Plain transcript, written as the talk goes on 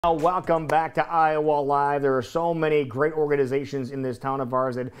Welcome back to Iowa Live. There are so many great organizations in this town of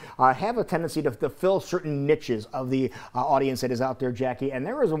ours that have a tendency to fill certain niches of the audience that is out there, Jackie. And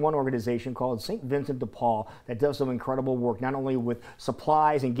there is one organization called St. Vincent De Paul that does some incredible work, not only with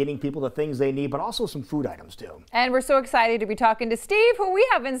supplies and getting people the things they need, but also some food items too. And we're so excited to be talking to Steve, who we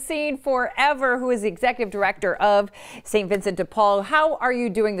haven't seen forever, who is the executive director of St. Vincent De Paul. How are you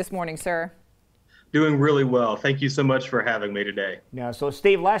doing this morning, sir? Doing really well. Thank you so much for having me today. Yeah, so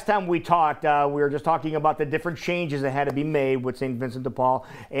Steve, last time we talked, we were just talking about the different changes that had to be made with St. Vincent De Paul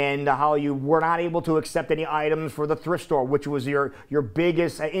and how you were not able to accept any items for the thrift store, which was your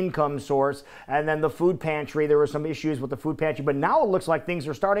biggest income source. And then the food pantry, there were some issues with the food pantry, but now it looks like things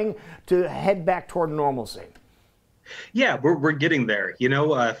are starting to head back toward normalcy. Yeah, we're getting there. You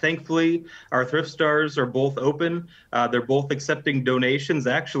know, thankfully, our thrift stores are both open. They're both accepting donations.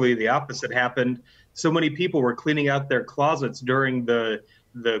 Actually, the opposite happened. So many people were cleaning out their closets during the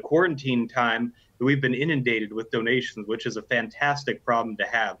quarantine time that we've been inundated with donations, which is a fantastic problem to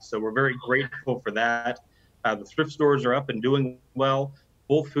have. So we're very grateful for that. The thrift stores are up and doing well.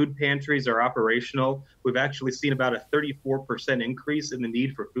 Both food pantries are operational. We've actually seen about a 34% increase in the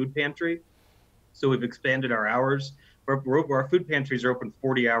need for food pantry. So we've expanded our hours. Our food pantries are open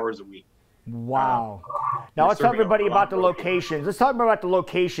 40 hours a week. Wow. Now let's tell everybody about the locations. Let's talk about the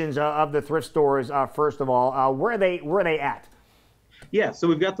locations of the thrift stores first of all. Where are they at? Yeah, so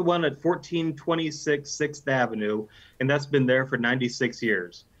we've got the one at 1426 6th Avenue, and that's been there for 96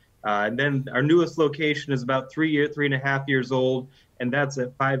 years. And then our newest location is about 3.5 years old, and that's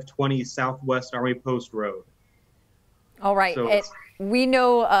at 520 Southwest Army Post Road. All right. So we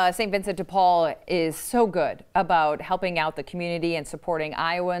know St. Vincent De Paul is so good about helping out the community and supporting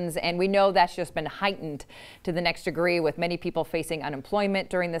Iowans, and we know that's just been heightened to the next degree with many people facing unemployment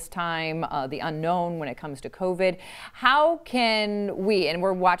during this time, the unknown when it comes to COVID. How can we, and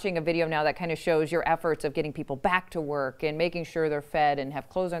we're watching a video now that kind of shows your efforts of getting people back to work and making sure they're fed and have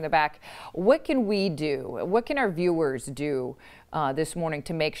clothes on their back. What can we do? What can our viewers do this morning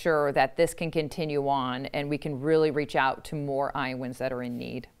to make sure that this can continue on and we can really reach out to more Iowans that are in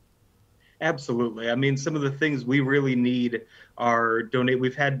need? Absolutely. I mean, some of the things we really need are donate.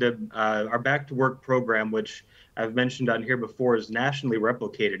 We've had our Back to Work program, which I've mentioned on here before, is nationally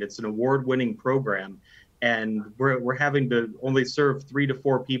replicated. It's an award-winning program, and we're having to only serve 3 to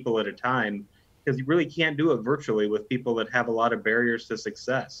 4 people at a time because you really can't do it virtually with people that have a lot of barriers to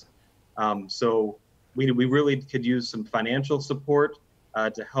success. So we really could use some financial support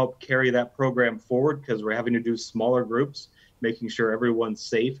to help carry that program forward because we're having to do smaller groups, making sure everyone's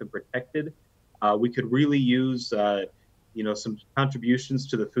safe and protected. We could really use, some contributions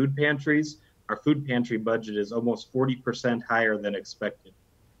to the food pantries. Our food pantry budget is almost 40% higher than expected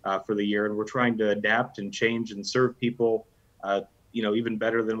for the year, and we're trying to adapt and change and serve people, even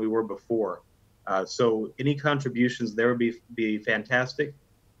better than we were before. So any contributions there would be fantastic.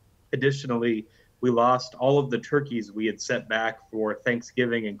 Additionally, we lost all of the turkeys we had set back for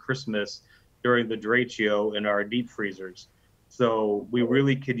Thanksgiving and Christmas during the derecho in our deep freezers. So we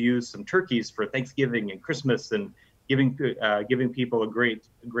really could use some turkeys for Thanksgiving and Christmas and giving people a great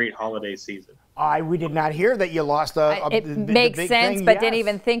holiday season. We did not hear that you lost it makes sense, but didn't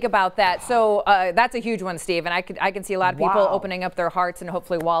even think about that. So that's a huge one, Steve, and I can see a lot of people opening up their hearts and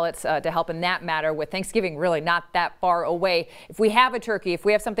hopefully wallets to help in that matter, with Thanksgiving really not that far away. If we have a turkey, if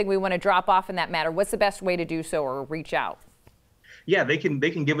we have something we want to drop off in that matter, what's the best way to do so or reach out? Yeah, they can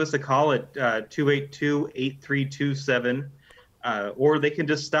give us a call at 282-8327, or they can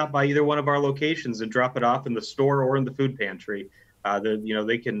just stop by either one of our locations and drop it off in the store or in the food pantry.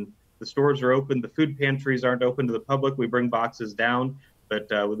 The stores are open. The food pantries aren't open to the public. We bring boxes down, but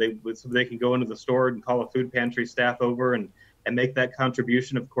so they can go into the store and call a food pantry staff over and make that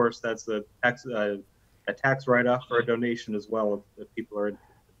contribution. Of course, that's a tax write-off or a donation as well if people are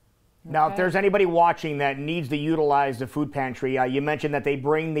interested. Now, if there's anybody watching that needs to utilize the food pantry, you mentioned that they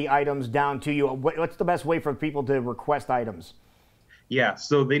bring the items down to you. What's the best way for people to request items? Yeah,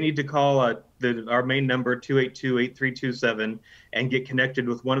 so they need to call our main number, 282-8327, and get connected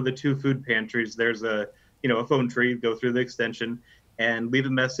with one of the 2 food pantries. There's a phone tree, go through the extension, and leave a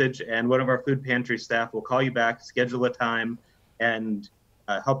message, and one of our food pantry staff will call you back, schedule a time, and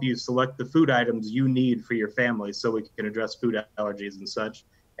help you select the food items you need for your family so we can address food allergies and such,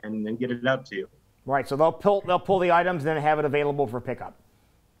 and then get it out to you. Right, so they'll pull the items and then have it available for pickup.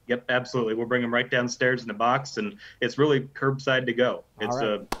 Yep, absolutely. We'll bring them right downstairs in a box, and it's really curbside to go. It's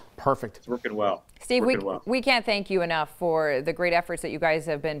perfect. It's working well. Steve, we can't thank you enough for the great efforts that you guys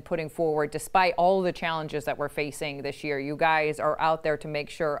have been putting forward despite all the challenges that we're facing this year. You guys are out there to make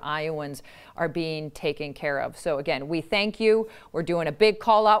sure Iowans are being taken care of. So again, we thank you. We're doing a big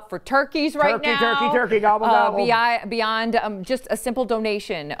call out for turkeys right now. Turkey, gobble, gobble. Beyond just a simple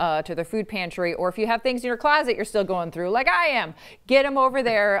donation to the food pantry, or if you have things in your closet you're still going through, like I am, get them over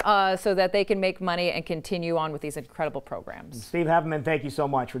there so that they can make money and continue on with these incredible programs. Steve Haveman, thank you so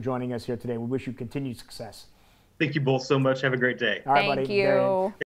much for joining us here today. We wish you continued success. Thank you both so much. Have a great day. All right, buddy. Thank you.